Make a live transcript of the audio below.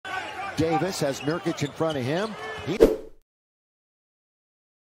Davis has Nurkic in front of him. He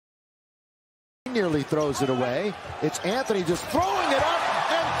nearly throws it away. It's Anthony just throwing it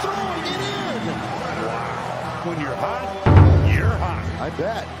up and throwing it in. Wow. When you're hot, you're hot. I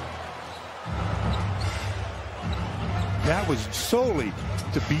bet. That was solely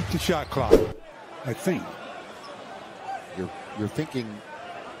to beat the shot clock, I think. You're thinking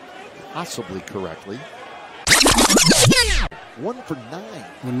possibly correctly. 1 for 9.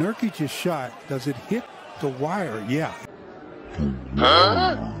 When Nurkic's shot, does it hit the wire? Yeah.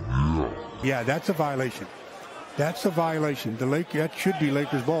 Yeah, that's a violation. That's a violation. That should be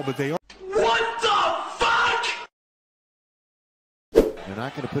Lakers ball, but they are. What the fuck? They're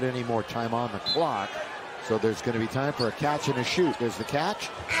not going to put any more time on the clock, so there's going to be time for a catch and a shoot. There's the catch,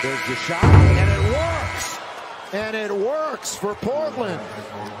 there's the shot, and it works! And it works for Portland.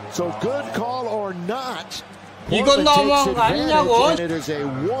 So good call or not, 이건 너무한 거 아니냐고. and it is a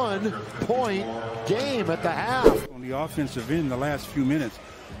 1-point game at the half. On the offensive end, the last few minutes,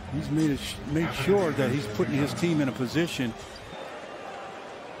 he's made sure that he's putting his team in a position.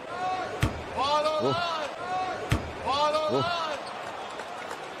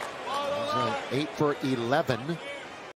 8 for 11.